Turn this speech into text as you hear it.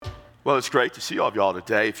Well, it's great to see all of y'all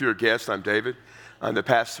today. If you're a guest, I'm David. I'm the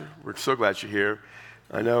pastor. We're so glad you're here.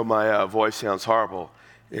 I know my voice sounds horrible,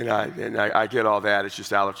 and I get all that. It's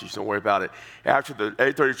just allergies. Don't worry about it. After the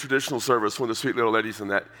 8:30 traditional service, one of the sweet little ladies in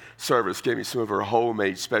that service gave me some of her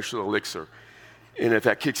homemade special elixir. And if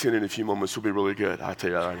that kicks in a few moments, it'll be really good. I'll tell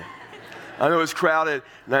you that right now. I know it's crowded,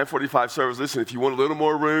 9:45 service. Listen, if you want a little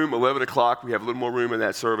more room, 11 o'clock, we have a little more room in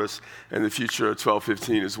that service, and the future at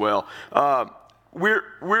 12:15 as well.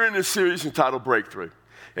 We're in a series entitled Breakthrough.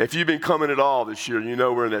 If you've been coming at all this year, you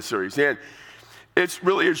know we're in that series. And it's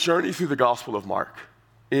really a journey through the Gospel of Mark.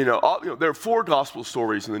 There are 4 gospel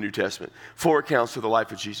stories in the New Testament, 4 accounts of the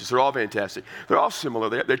life of Jesus. They're all fantastic. They're all similar.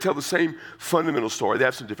 They tell the same fundamental story. They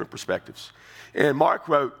have some different perspectives. And Mark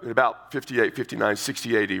wrote in about 58, 59,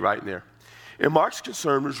 60 AD, right in there. And Mark's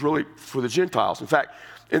concern was really for the Gentiles. In fact,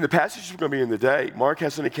 in the passage we're going to be in today, Mark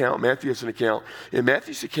has an account, Matthew has an account. In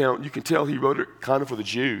Matthew's account, you can tell he wrote it kind of for the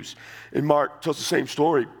Jews. And Mark tells the same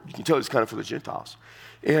story. You can tell it's kind of for the Gentiles.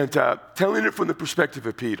 And telling it from the perspective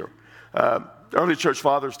of Peter. Early church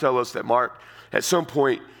fathers tell us that Mark, at some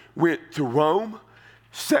point, went to Rome,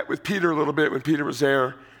 sat with Peter a little bit when Peter was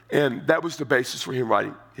there, and that was the basis for him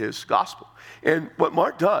writing his gospel. And what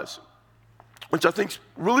Mark does, which I think is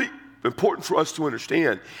really important for us to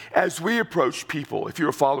understand as we approach people, if you're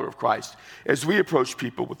a follower of Christ, as we approach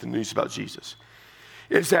people with the news about Jesus,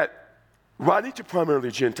 is that writing to primarily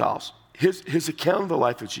Gentiles, his account of the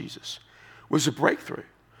life of Jesus was a breakthrough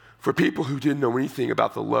for people who didn't know anything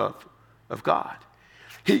about the love of God.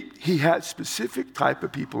 He had specific type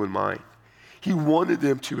of people in mind. He wanted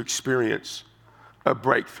them to experience a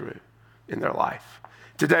breakthrough in their life.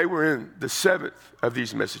 Today we're in the 7th of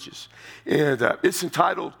these messages, and it's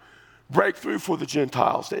entitled Breakthrough for the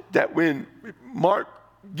Gentiles, that when Mark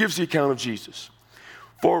gives the account of Jesus,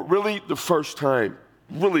 for really the first time,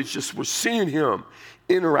 really just we're seeing him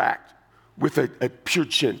interact with a pure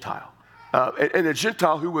Gentile, and a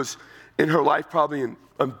Gentile who was in her life probably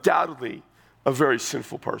undoubtedly a very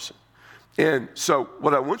sinful person. And so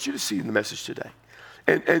what I want you to see in the message today,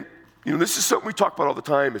 and this is something we talk about all the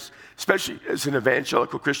time, especially as an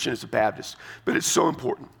evangelical Christian, as a Baptist, but it's so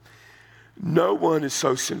important. No one is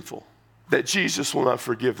so sinful that Jesus will not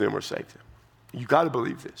forgive them or save them. You got to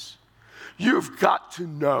believe this. You've got to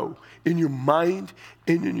know in your mind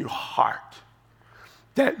and in your heart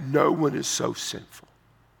that no one is so sinful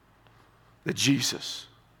that Jesus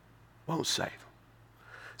won't save them.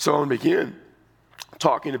 So I want to begin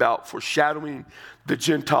talking about foreshadowing the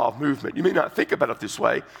Gentile movement. You may not think about it this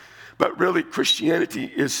way, but really Christianity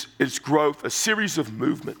is growth, a series of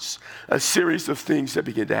movements, a series of things that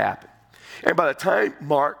begin to happen. And by the time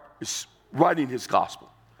Mark is writing his gospel,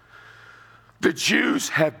 the Jews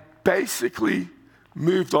have basically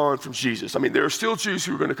moved on from Jesus. I mean, there are still Jews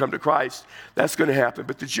who are going to come to Christ. That's going to happen.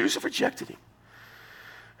 But the Jews have rejected him.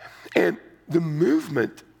 And the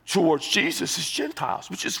movement towards Jesus is Gentiles,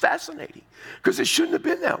 which is fascinating because it shouldn't have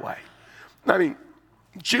been that way. I mean,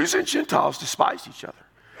 Jews and Gentiles despised each other.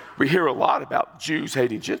 We hear a lot about Jews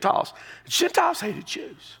hating Gentiles. Gentiles hated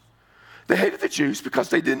Jews. They hated the Jews because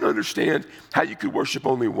they didn't understand how you could worship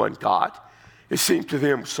only one God. It seemed to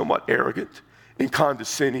them somewhat arrogant and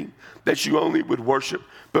condescending that you only would worship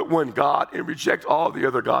but one God and reject all the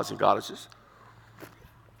other gods and goddesses.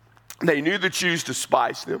 They knew the Jews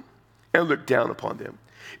despised them and looked down upon them.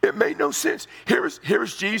 It made no sense. Here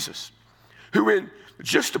is Jesus, who in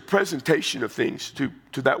just a presentation of things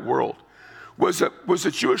to that world was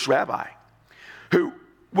a Jewish rabbi who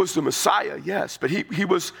was the Messiah, yes, but he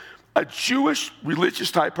was a Jewish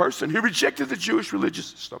religious type person who rejected the Jewish religious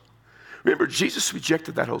system. Remember, Jesus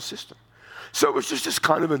rejected that whole system. So it was just this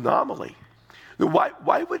kind of anomaly. Now,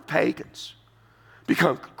 why would pagans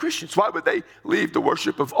become Christians? Why would they leave the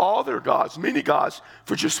worship of all their gods, many gods,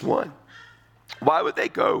 for just one? Why would they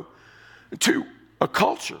go to a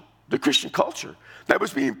culture, the Christian culture, that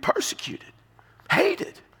was being persecuted,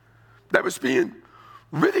 hated, that was being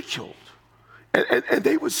ridiculed, and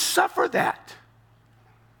they would suffer that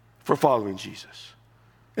for following Jesus?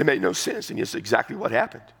 It made no sense, and it's exactly what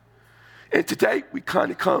happened. And today, we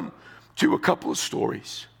kind of come to a couple of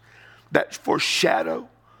stories that foreshadow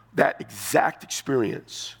that exact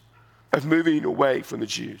experience of moving away from the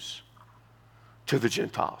Jews to the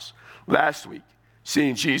Gentiles. Last week,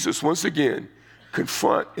 seeing Jesus once again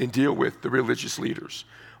confront and deal with the religious leaders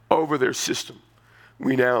over their system,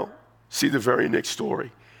 we now see the very next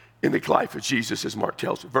story in the life of Jesus as Mark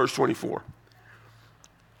tells it. Verse 24.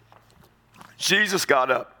 Jesus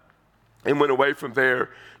got up and went away from there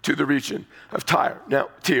to the region of Tyre. Now,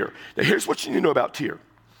 here's what you need to know about Tyre.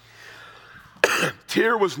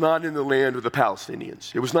 Tyre was not in the land of the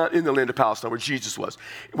Palestinians. It was not in the land of Palestine where Jesus was.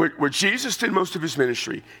 Where Jesus did most of his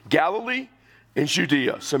ministry, Galilee and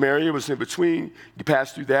Judea. Samaria was in between. You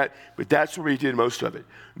pass through that, but that's where he did most of it.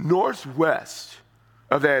 Northwest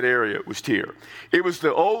of that area was Tyre. It was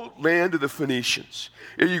the old land of the Phoenicians.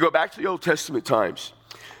 If you go back to the Old Testament times,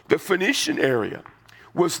 the Phoenician area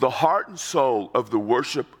was the heart and soul of the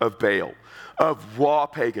worship of Baal, of raw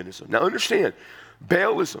paganism. Now understand,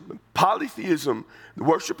 Baalism, polytheism, the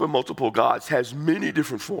worship of multiple gods, has many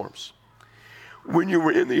different forms. When you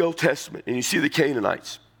were in the Old Testament and you see the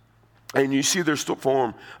Canaanites, and you see their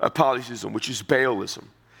form of polytheism, which is Baalism,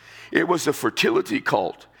 it was a fertility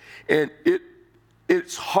cult, and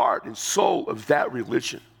its heart and soul of that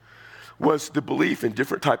religion was the belief in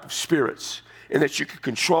different type of spirits, and that you could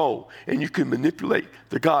control and you could manipulate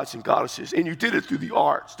the gods and goddesses. And you did it through the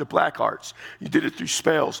arts, the black arts. You did it through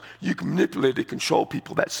spells. You could manipulate and control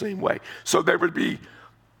people that same way. So there would be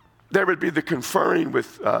the conferring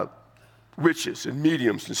with witches and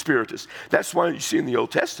mediums and spiritists. That's why you see in the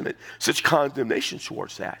Old Testament such condemnation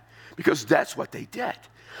towards that, because that's what they did.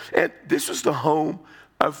 And this was the home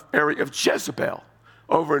area of Jezebel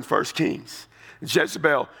over in 1 Kings.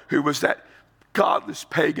 Jezebel, who was that godless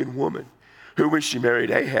pagan woman who, when she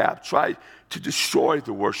married Ahab, tried to destroy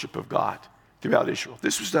the worship of God throughout Israel.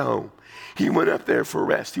 This was the home. He went up there for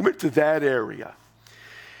rest. He went to that area.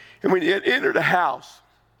 And when he had entered a house,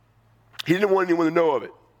 he didn't want anyone to know of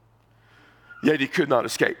it. Yet he could not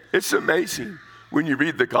escape. It's amazing when you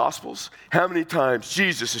read the Gospels how many times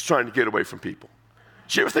Jesus is trying to get away from people.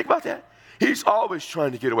 Did you ever think about that? He's always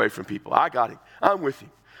trying to get away from people. I got him. I'm with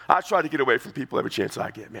him. I try to get away from people every chance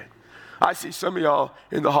I get, man. I see some of y'all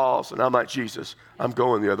in the halls, and I'm like, Jesus, I'm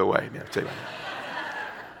going the other way, man. I'll tell you about that.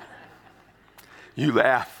 You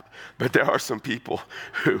laugh, but there are some people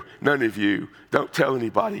who, none of you, don't tell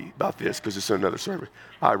anybody about this because it's another service.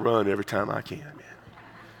 I run every time I can, man.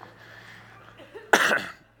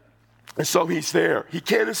 And so he's there. He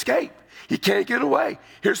can't escape. He can't get away.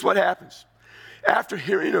 Here's what happens. After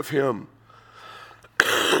hearing of him,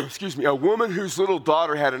 a woman whose little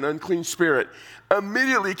daughter had an unclean spirit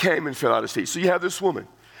immediately came and fell at his feet. So you have this woman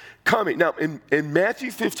coming. Now, in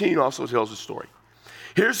Matthew 15 also tells the story.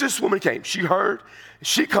 Here's this woman came. She heard.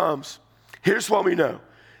 She comes. Here's what we know.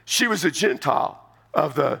 She was a Gentile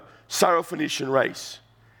of the Syrophoenician race.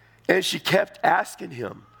 And she kept asking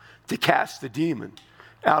him to cast the demon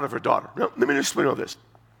out of her daughter. Now, let me explain all this.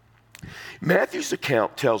 Matthew's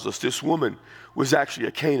account tells us this woman was actually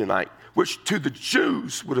a Canaanite, which to the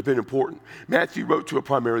Jews would have been important. Matthew wrote to a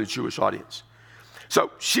primarily Jewish audience.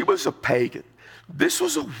 So she was a pagan. This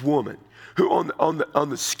was a woman who on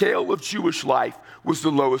the scale of Jewish life was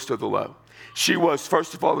the lowest of the low. She was,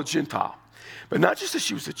 first of all, a Gentile. But not just that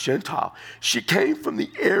she was a Gentile. She came from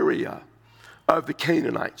the area of the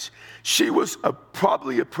Canaanites. She was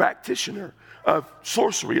probably a practitioner of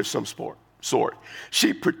sorcery of some sort.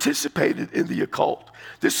 She participated in the occult.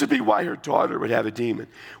 This would be why her daughter would have a demon.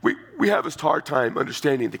 We have a hard time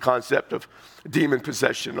understanding the concept of demon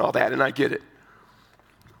possession and all that, and I get it.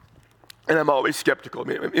 And I'm always skeptical. I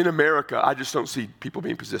mean, in America, I just don't see people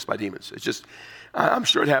being possessed by demons. It's just, I'm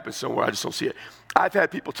sure it happens somewhere. I just don't see it. I've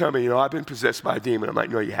had people tell me, I've been possessed by a demon. I'm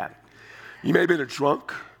like, no, you haven't. You may have been a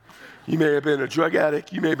drunk. You may have been a drug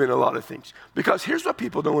addict. You may have been a lot of things. Because here's what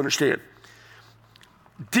people don't understand.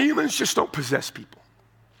 Demons just don't possess people.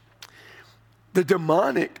 The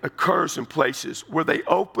demonic occurs in places where they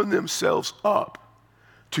open themselves up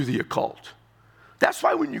to the occult. That's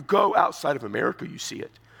why when you go outside of America, you see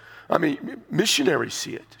it. I mean, missionaries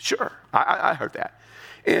see it. Sure, I heard that.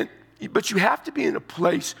 But you have to be in a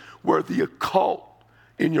place where the occult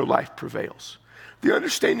in your life prevails. The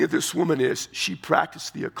understanding of this woman is she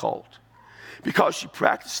practiced the occult. Because she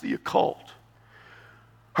practiced the occult,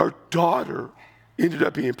 her daughter ended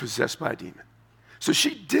up being possessed by a demon. So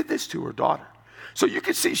she did this to her daughter. So you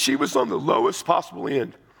can see she was on the lowest possible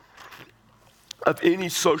end of any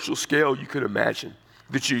social scale you could imagine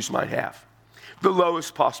the Jews might have. The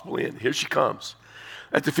lowest possible end. Here she comes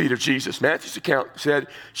at the feet of Jesus. Matthew's account said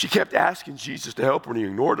she kept asking Jesus to help her and he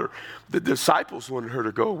ignored her. The disciples wanted her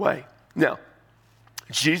to go away. Now,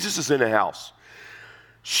 Jesus is in a house.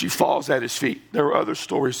 She falls at his feet. There are other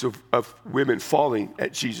stories of women falling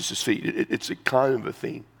at Jesus' feet. It's a kind of a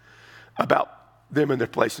theme about them and their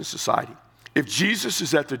place in society. If Jesus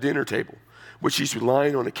is at the dinner table, which he's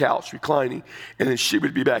lying on a couch, reclining, and then she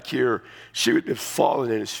would be back here, she would have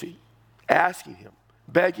fallen at his feet, asking him,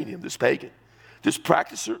 begging him, this pagan, this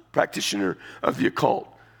practitioner of the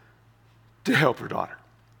occult, to help her daughter.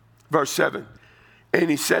 Verse 7,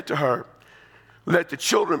 and he said to her, let the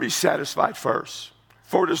children be satisfied first.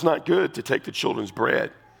 For it is not good to take the children's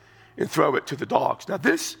bread and throw it to the dogs. Now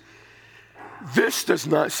this does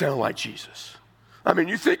not sound like Jesus. I mean,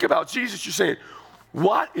 you think about Jesus, you're saying,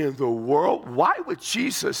 what in the world? Why would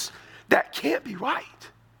Jesus? That can't be right.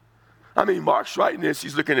 I mean, Mark's writing this,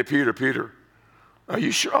 he's looking at Peter. Peter, are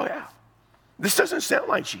you sure? Oh, yeah. This doesn't sound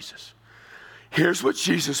like Jesus. Here's what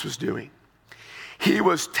Jesus was doing. He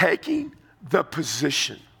was taking the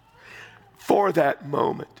position for that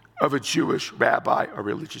moment of a Jewish rabbi or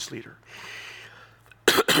religious leader.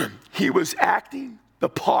 He was acting the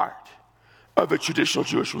part of a traditional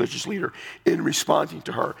Jewish religious leader in responding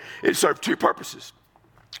to her. It served two purposes.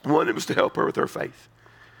 One, it was to help her with her faith.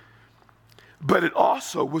 But it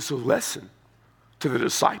also was a lesson to the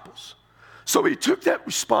disciples. So he took that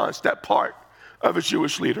response, that part of a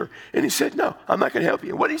Jewish leader, and he said, no, I'm not going to help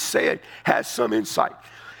you. And what he's saying has some insight.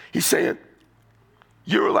 He's saying,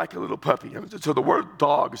 you're like a little puppy. So the word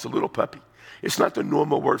dog is a little puppy. It's not the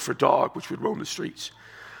normal word for dog, which would roam the streets.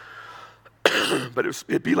 But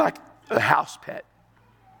it'd be like a house pet.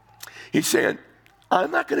 He's saying, I'm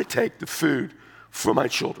not going to take the food from my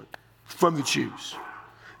children, from the Jews,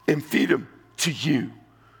 and feed them to you,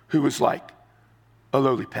 who is like a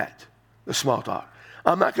lowly pet, a small dog.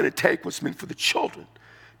 I'm not going to take what's meant for the children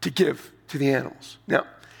to give to the animals. Now,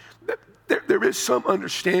 there is some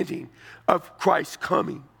understanding of Christ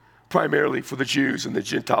coming primarily for the Jews and the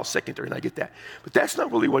Gentiles secondary, and I get that. But that's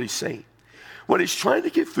not really what he's saying. What he's trying to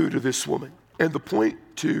give food to this woman, and the point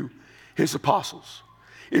to his apostles,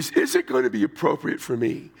 is it going to be appropriate for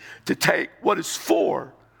me to take what is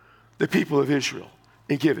for the people of Israel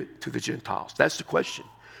and give it to the Gentiles? That's the question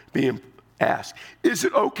being asked. Is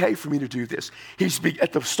it okay for me to do this?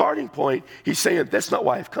 At the starting point, he's saying, that's not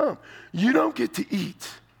why I've come. You don't get to eat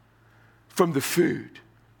from the food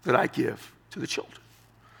that I give to the children.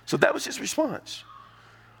 So that was his response.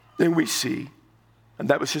 Then we see, and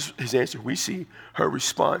that was his answer, we see her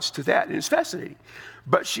response to that. And it's fascinating.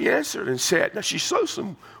 But she answered and said, now she shows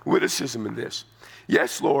some witticism in this.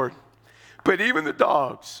 Yes, Lord, but even the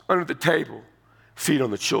dogs under the table feed on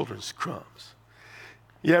the children's crumbs.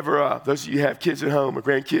 You ever, those of you who have kids at home or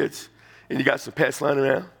grandkids, and you got some pets lying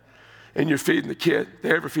around, and you're feeding the kid, they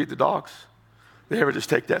ever feed the dogs? They ever just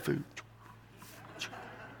take that food?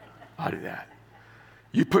 I do that.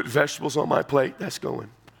 You put vegetables on my plate, that's going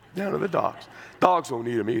down to the dogs. Dogs won't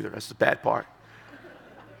eat them either. That's the bad part.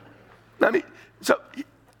 I mean, so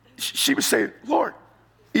she was saying, Lord,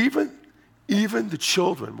 even the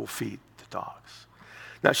children will feed the dogs.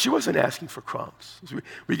 Now, she wasn't asking for crumbs.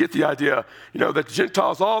 We get the idea, that the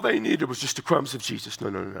Gentiles, all they needed was just the crumbs of Jesus.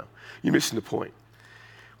 No. You're missing the point.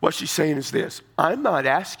 What she's saying is this: I'm not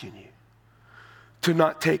asking you to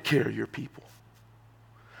not take care of your people.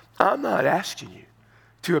 I'm not asking you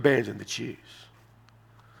to abandon the Jews.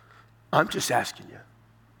 I'm just asking you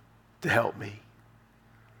to help me.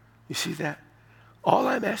 You see that? All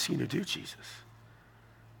I'm asking you to do, Jesus,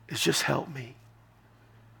 is just help me.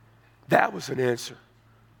 That was an answer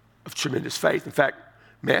of tremendous faith. In fact,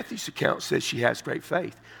 Matthew's account says she has great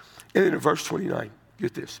faith. And then in verse 29,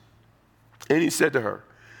 get this. And he said to her,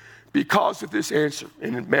 because of this answer,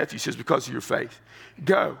 and in Matthew says, because of your faith,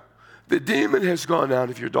 go. The demon has gone out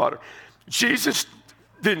of your daughter. Jesus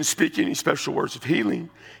didn't speak any special words of healing.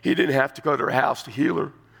 He didn't have to go to her house to heal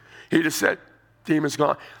her. He just said, demon's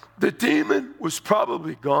gone. The demon was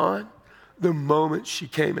probably gone the moment she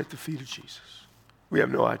came at the feet of Jesus. We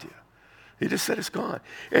have no idea. He just said it's gone.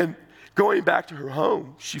 And going back to her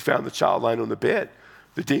home, she found the child lying on the bed.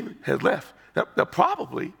 The demon had left. Now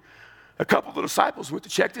probably a couple of the disciples went to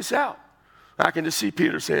check this out. I can just see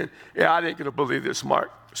Peter saying, yeah, I ain't going to believe this,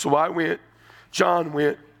 Mark. So I went. John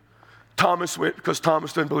went. Thomas went because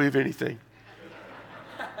Thomas doesn't believe anything.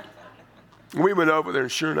 We went over there,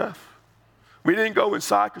 and sure enough, we didn't go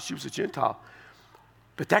inside because she was a Gentile.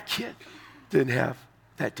 But that kid didn't have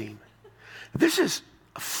that demon. This is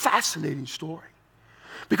a fascinating story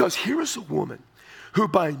because here is a woman who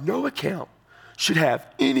by no account should have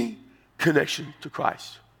any connection to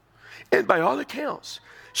Christ. And by all accounts,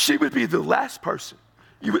 she would be the last person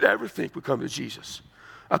you would ever think would come to Jesus.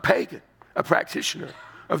 A pagan, a practitioner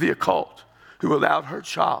of the occult who allowed her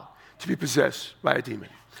child to be possessed by a demon.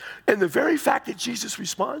 And the very fact that Jesus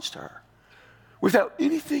responds to her without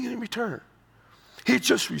anything in return, he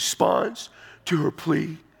just responds to her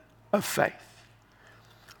plea of faith,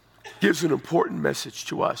 gives an important message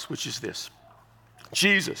to us, which is this.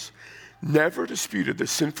 Jesus never disputed the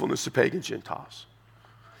sinfulness of pagan Gentiles.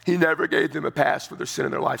 He never gave them a pass for their sin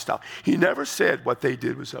and their lifestyle. He never said what they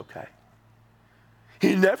did was okay.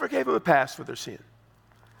 He never gave them a pass for their sin.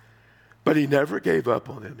 But he never gave up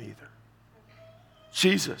on them either.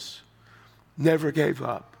 Jesus never gave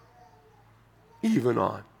up, even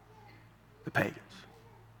on the pagans.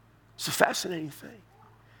 It's a fascinating thing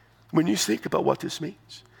when you think about what this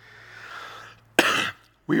means.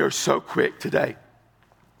 We are so quick today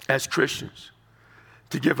as Christians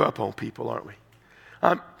to give up on people, aren't we?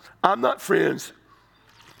 I'm not friends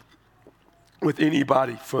with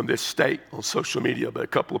anybody from this state on social media, but a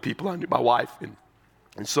couple of people I knew, my wife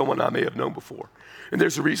and someone I may have known before. And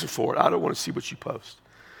there's a reason for it. I don't want to see what you post.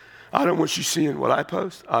 I don't want you seeing what I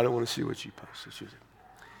post. I don't want to see what you post.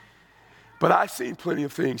 But I've seen plenty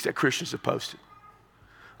of things that Christians have posted.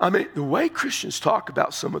 I mean, the way Christians talk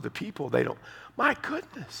about some of the people, they don't, my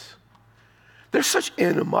goodness. There's such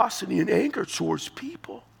animosity and anger towards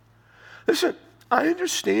people. Listen, I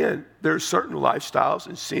understand there are certain lifestyles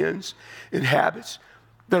and sins and habits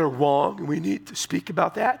that are wrong, and we need to speak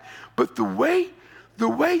about that. But the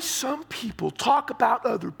way some people talk about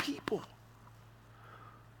other people,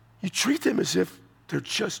 you treat them as if they're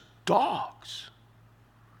just dogs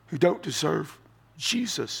who don't deserve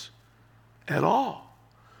Jesus at all.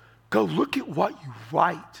 Go look at what you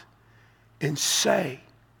write and say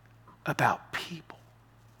about people.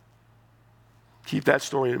 Keep that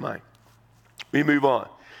story in mind. We move on.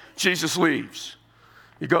 Jesus leaves.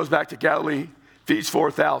 He goes back to Galilee, feeds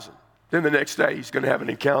 4,000. Then the next day, he's going to have an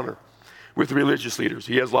encounter with the religious leaders.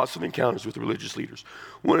 He has lots of encounters with the religious leaders.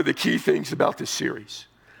 One of the key things about this series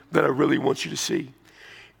that I really want you to see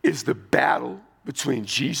is the battle between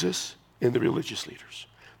Jesus and the religious leaders.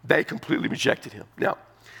 They completely rejected him. Now,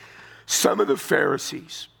 some of the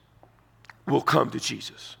Pharisees will come to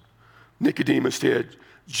Jesus. Nicodemus did,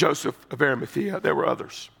 Joseph of Arimathea, there were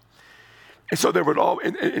others. And so there were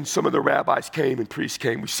and some of the rabbis came and priests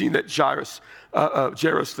came. We've seen that Jairus,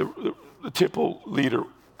 the temple leader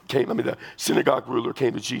the synagogue ruler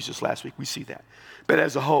came to Jesus last week. We see that. But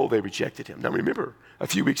as a whole, they rejected him. Now remember, a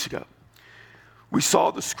few weeks ago, we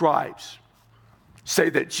saw the scribes say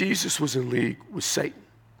that Jesus was in league with Satan.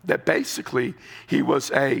 That basically he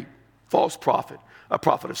was a false prophet, a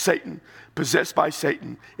prophet of Satan, possessed by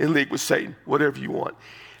Satan, in league with Satan, whatever you want.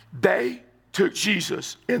 They took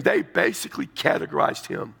Jesus and they basically categorized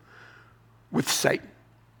him with Satan.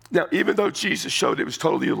 Now, even though Jesus showed it was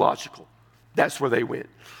totally illogical, that's where they went.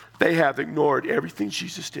 They have ignored everything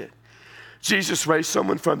Jesus did. Jesus raised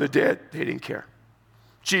someone from the dead, they didn't care.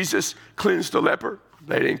 Jesus cleansed the leper,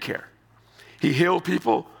 they didn't care. He healed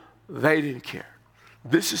people, they didn't care.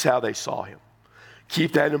 This is how they saw him.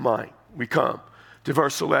 Keep that in mind. We come to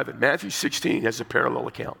verse 11. Matthew 16 has a parallel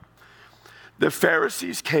account. The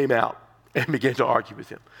Pharisees came out and began to argue with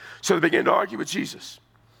him. So they began to argue with Jesus.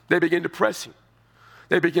 They began to press him.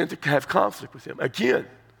 They began to have conflict with him. Again,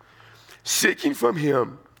 seeking from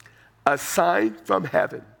him a sign from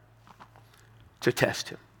heaven to test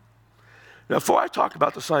him. Now, before I talk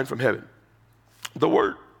about the sign from heaven, the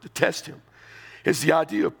word to test him is the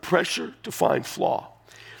idea of pressure to find flaw.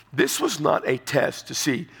 This was not a test to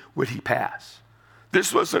see would he pass.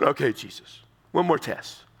 This wasn't, okay, Jesus, one more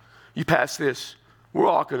test. You pass this, we're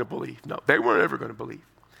all going to believe. No, they weren't ever going to believe.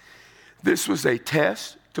 This was a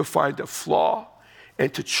test to find a flaw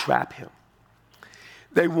and to trap him.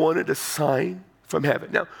 They wanted a sign from heaven.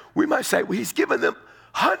 Now, we might say, well, he's given them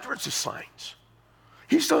hundreds of signs.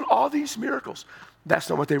 He's done all these miracles. That's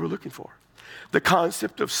not what they were looking for. The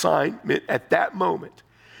concept of sign meant at that moment,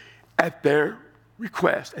 at their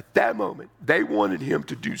request, at that moment, they wanted him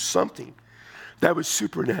to do something that was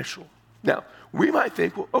supernatural. Now, we might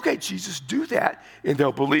think, well, okay, Jesus, do that, and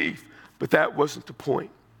they'll believe. But that wasn't the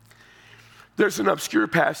point. There's an obscure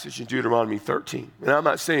passage in Deuteronomy 13, and I'm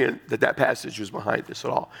not saying that that passage was behind this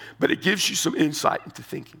at all, but it gives you some insight into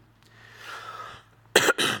thinking.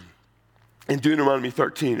 In Deuteronomy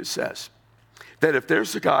 13, it says that if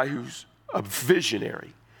there's a guy who's a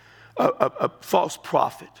visionary, a false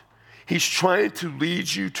prophet, he's trying to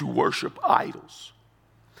lead you to worship idols.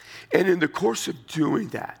 And in the course of doing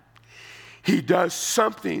that, he does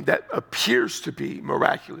something that appears to be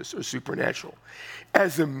miraculous or supernatural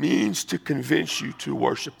as a means to convince you to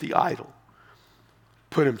worship the idol.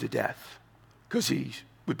 Put him to death because he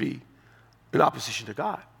would be in opposition to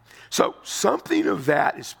God. So something of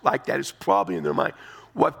that is like that is probably in their mind.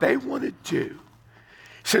 What they want to do,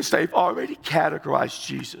 since they've already categorized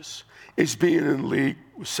Jesus as being in league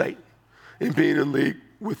with Satan and being in league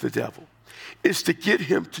with the devil, is to get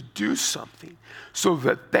him to do something so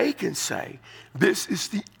that they can say, this is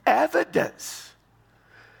the evidence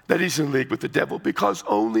that he's in league with the devil, because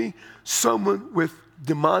only someone with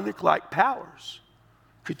demonic-like powers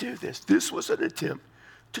could do this. This was an attempt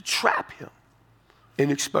to trap him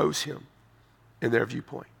and expose him in their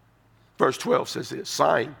viewpoint. Verse 12 says this,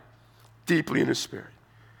 sighing deeply in his spirit,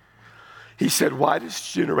 He said, why does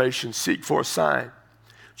this generation seek for a sign?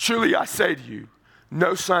 Truly I say to you,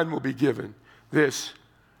 no sign will be given this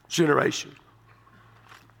generation.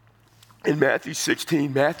 In Matthew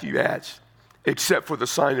 16, Matthew adds, except for the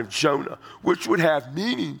sign of Jonah, which would have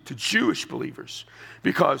meaning to Jewish believers,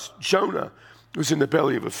 because Jonah was in the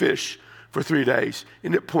belly of a fish for 3 days,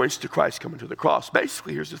 and it points to Christ coming to the cross.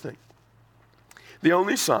 Basically, here's the thing. The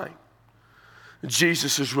only sign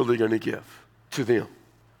Jesus is really going to give to them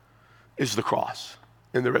is the cross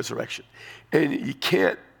and the resurrection. And you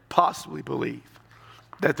can't possibly believe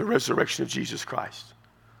that the resurrection of Jesus Christ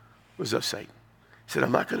was of Satan. He said,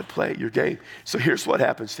 I'm not going to play your game. So here's what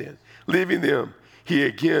happens then. Leaving them, he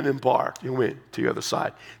again embarked and went to the other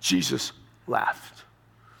side. Jesus laughed.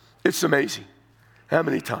 It's amazing how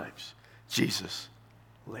many times Jesus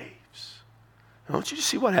leaves. I want you to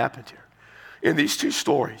see what happened here. In these two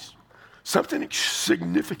stories, something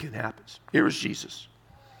significant happens. Here is Jesus.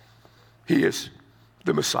 He is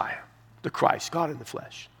the Messiah, the Christ, God in the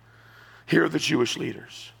flesh. Here are the Jewish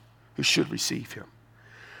leaders who should receive him.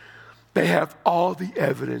 They have all the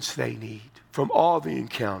evidence they need from all the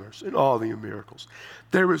encounters and all the miracles.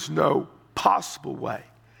 There is no possible way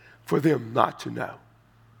for them not to know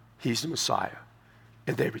he's the Messiah,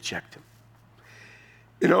 and they reject him.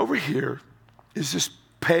 And over here is this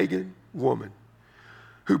pagan woman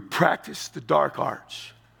who practiced the dark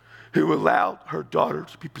arts, who allowed her daughter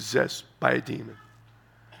to be possessed by a demon,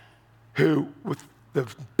 who, with the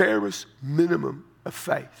barest minimum of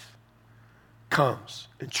faith, comes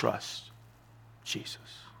and trusts Jesus.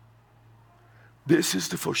 This is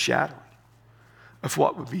the foreshadowing of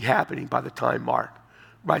what would be happening by the time Mark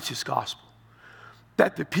writes his gospel.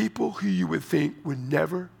 That the people who you would think would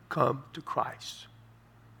never come to Christ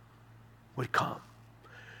would come.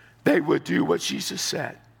 They would do what Jesus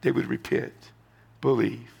said. They would repent,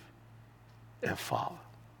 believe, and follow.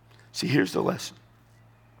 See, here's the lesson.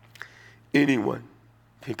 Anyone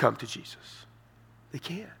can come to Jesus. They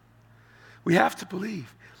can. We have to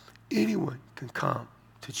believe anyone can come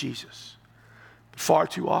to Jesus. But far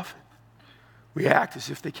too often, we act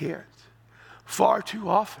as if they can't. Far too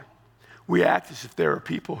often, we act as if there are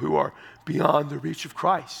people who are beyond the reach of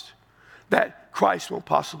Christ, that Christ won't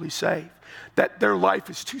possibly save, that their life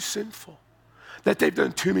is too sinful, that they've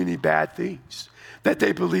done too many bad things, that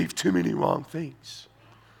they believe too many wrong things,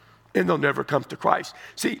 and they'll never come to Christ.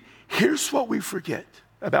 See, here's what we forget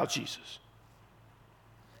about Jesus.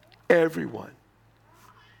 Everyone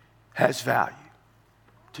has value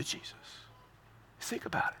to Jesus. Think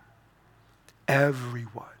about it.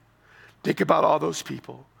 Everyone. Think about all those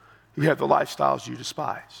people who have the lifestyles you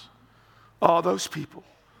despise. All those people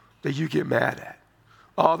that you get mad at.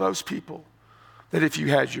 All those people that if you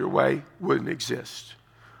had your way wouldn't exist.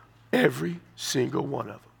 Every single one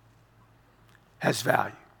of them has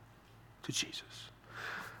value to Jesus.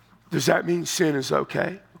 Does that mean sin is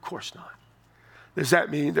okay? Of course not. Does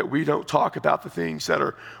that mean that we don't talk about the things that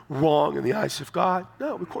are wrong in the eyes of God?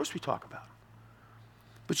 No, of course we talk about it.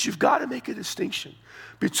 But you've got to make a distinction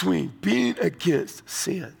between being against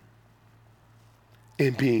sin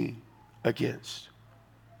and being against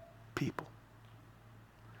people.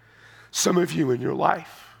 Some of you in your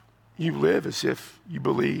life, you live as if you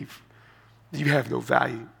believe you have no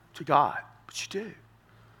value to God, but you do.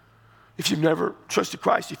 If you've never trusted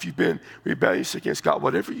Christ, if you've been rebellious against God,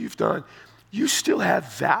 whatever you've done, you still have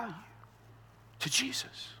value to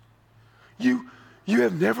Jesus. You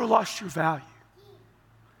have never lost your value.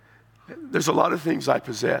 There's a lot of things I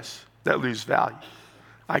possess that lose value.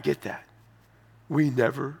 I get that. We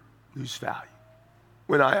never lose value.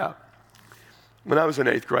 When I was in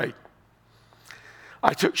 8th grade,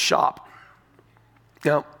 I took shop.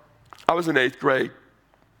 Now, I was in 8th grade,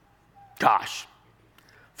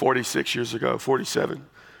 46 years ago, 47,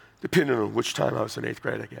 depending on which time I was in 8th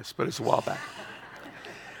grade, I guess, but it's a while back.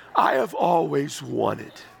 I have always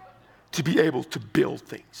wanted to be able to build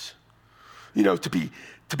things, to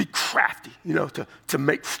be crafty, to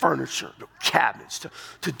make furniture, cabinets,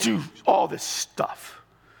 to do all this stuff.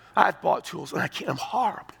 I've bought tools, and I'm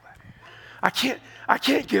horrible at it. I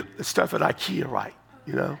can't get the stuff at IKEA right,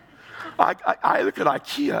 I look at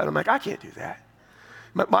IKEA, and I'm like, I can't do that.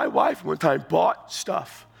 My wife one time bought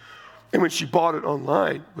stuff, and when she bought it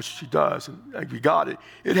online, which she does, and we got it,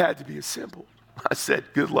 it had to be assembled. I said,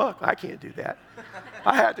 good luck, I can't do that.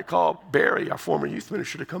 I had to call Barry, our former youth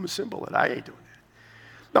minister, to come assemble it. I ain't doing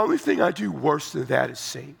that. The only thing I do worse than that is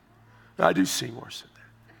sing. And I do sing worse than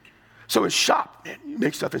that. So in shop, man, you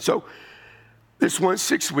make stuff. And so this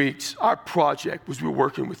 6 weeks, our project was we were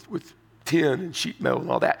working with tin and sheet metal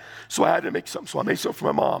and all that. So I had to make something. So I made something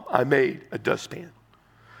for my mom. I made a dustpan.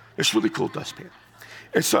 It's a really cool dustpan.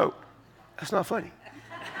 And so That's not funny.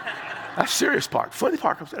 That's the serious part. Funny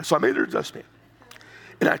part comes out. So I made her a dustpan.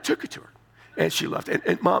 And I took it to her. And she loved it.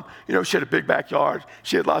 And Mom, she had a big backyard.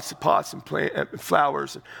 She had lots of pots and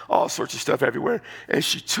flowers and all sorts of stuff everywhere. And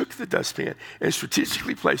she took the dustpan and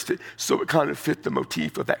strategically placed it so it kind of fit the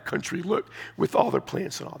motif of that country look with all their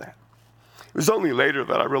plants and all that. It was only later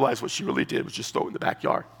that I realized what she really did was just throw it in the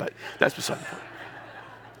backyard. But that's beside the point.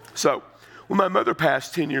 So when my mother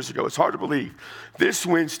passed 10 years ago, it's hard to believe. This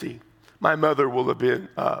Wednesday, my mother will have been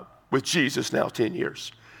with Jesus now 10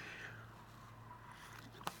 years.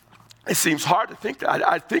 It seems hard to think that.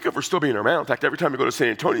 I think of her still being around. In fact, every time I go to San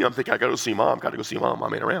Antonio, I'm thinking, I got to go see Mom.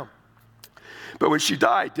 Mom ain't around. But when she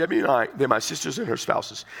died, Debbie and I, then my sisters and her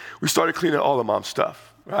spouses, we started cleaning all of Mom's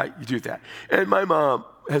stuff, right? You do that. And my mom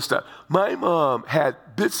has stuff. My mom had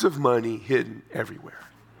bits of money hidden everywhere.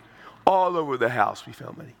 All over the house, we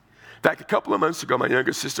found money. In fact, a couple of months ago, my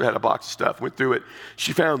younger sister had a box of stuff, went through it.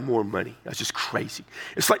 She found more money. That's just crazy.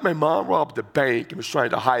 It's like my mom robbed the bank and was trying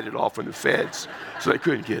to hide it all from the feds so they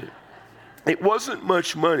couldn't get it. It wasn't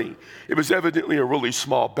much money. It was evidently a really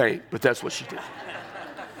small bank, but that's what she did.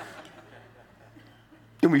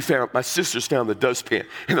 And my sisters found the dustpan,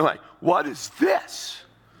 and they're like, what is this?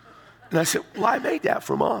 And I said, well, I made that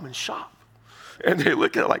for Mom in shop. And they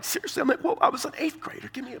look at it like, seriously? I'm like, well, I was an 8th grader.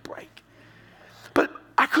 Give me a break. But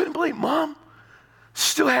I couldn't believe Mom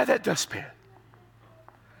still had that dustpan.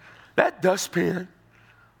 That dustpan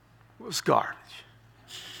was garbage.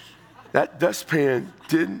 That dustpan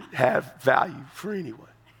didn't have value for anyone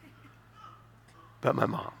but my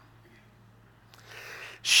mom.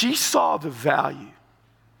 She saw the value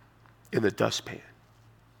in the dustpan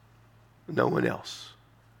no one else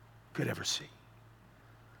could ever see.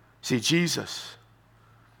 See, Jesus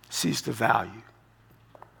sees the value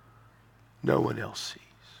no one else sees.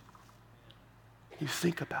 You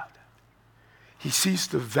think about that. He sees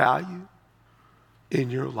the value in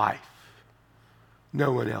your life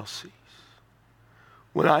no one else sees.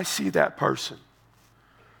 When I see that person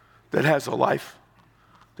that has a life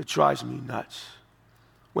that drives me nuts,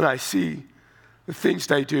 when I see the things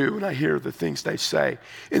they do and I hear the things they say,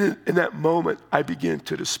 in that moment, I begin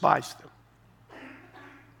to despise them.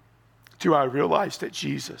 Do I realize that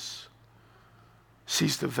Jesus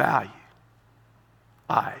sees the value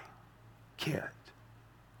I can't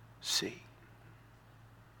see?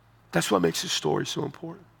 That's what makes this story so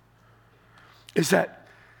important, is that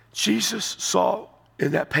Jesus saw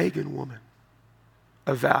in that pagan woman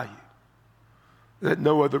a value that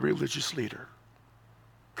no other religious leader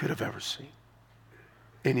could have ever seen.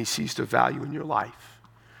 And he sees the value in your life.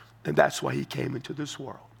 And that's why he came into this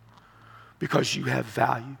world, because you have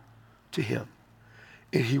value to him.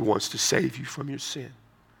 And he wants to save you from your sin,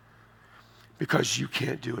 because you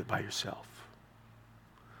can't do it by yourself.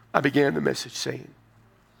 I began the message saying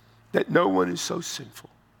that no one is so sinful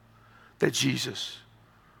that Jesus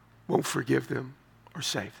won't forgive them or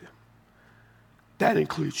save them. That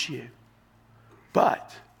includes you.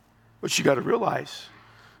 But what you got to realize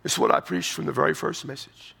is what I preached from the very first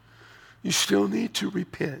message. You still need to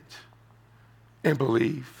repent and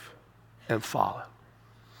believe and follow.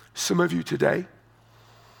 Some of you today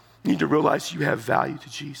need to realize you have value to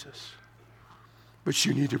Jesus, but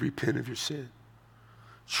you need to repent of your sin,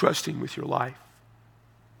 trust him with your life,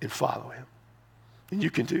 and follow him. And you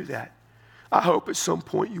can do that. I hope at some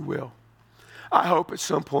point you will. I hope at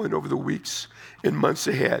some point over the weeks and months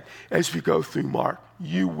ahead, as we go through Mark,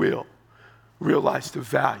 you will realize the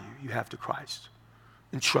value you have to Christ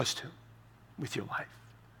and trust him with your life.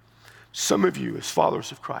 Some of you, as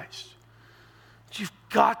followers of Christ, you've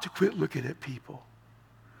got to quit looking at people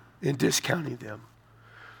and discounting them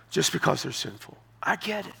just because they're sinful. I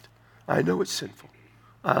get it. I know it's sinful.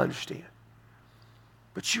 I understand.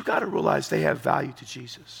 But you got to realize they have value to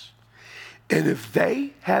Jesus. And if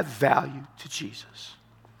they have value to Jesus,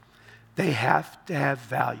 they have to have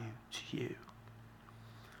value to you.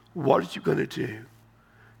 What are you going to do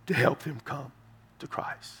to help them come to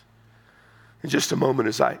Christ? In just a moment,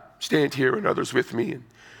 as I stand here and others with me, and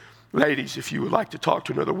ladies, if you would like to talk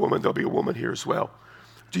to another woman, there'll be a woman here as well.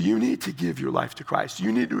 Do you need to give your life to Christ? Do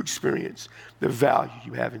you need to experience the value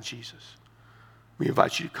you have in Jesus? We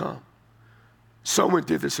invite you to come. Someone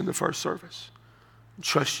did this in the first service.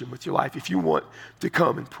 Trust him with your life. If you want to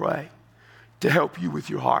come and pray to help you with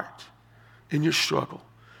your heart and your struggle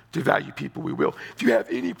to value people, we will. If you have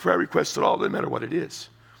any prayer requests at all, doesn't matter what it is,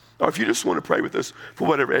 or if you just want to pray with us for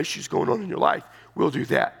whatever issues going on in your life, we'll do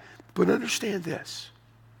that. But understand this.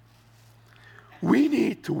 We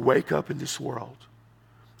need to wake up in this world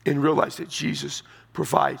and realize that Jesus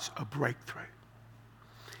provides a breakthrough,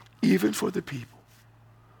 even for the people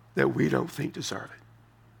that we don't think deserve it.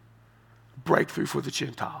 breakthrough for the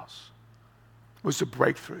Gentiles was the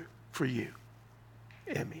breakthrough for you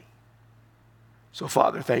and me. So,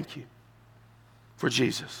 Father, thank you for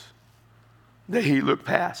Jesus, that he looked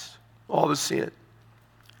past all the sin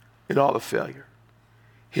and all the failure.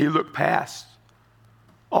 He looked past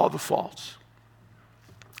all the faults.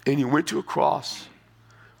 And he went to a cross,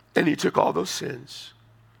 and he took all those sins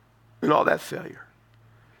and all that failure,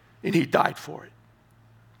 and he died for it.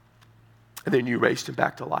 And then you raised him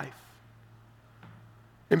back to life.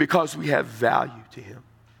 And because we have value to him,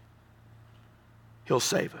 he'll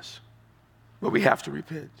save us. But we have to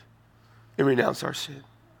repent and renounce our sin.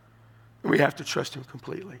 And we have to trust him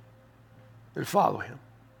completely and follow him.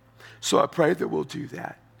 So I pray that we'll do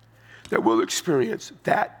that we'll experience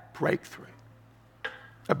that breakthrough,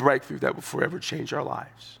 a breakthrough that will forever change our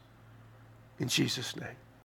lives. In Jesus' name.